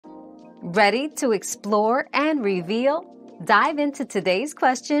Ready to explore and reveal? Dive into today's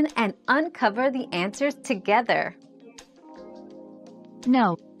question and uncover the answers together.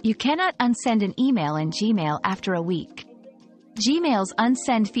 No, you cannot unsend an email in Gmail after a week. Gmail's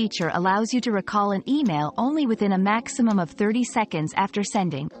Unsend feature allows you to recall an email only within a maximum of 30 seconds after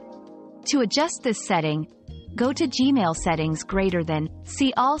sending. To adjust this setting, go to Gmail Settings >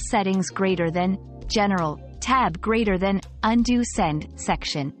 See All Settings > General, tab > Undo Send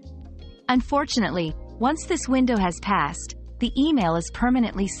section. Unfortunately, once this window has passed, the email is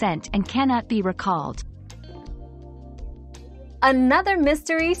permanently sent and cannot be recalled. Another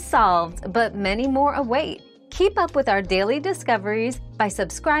mystery solved, but many more await. Keep up with our daily discoveries by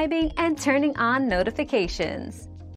subscribing and turning on notifications.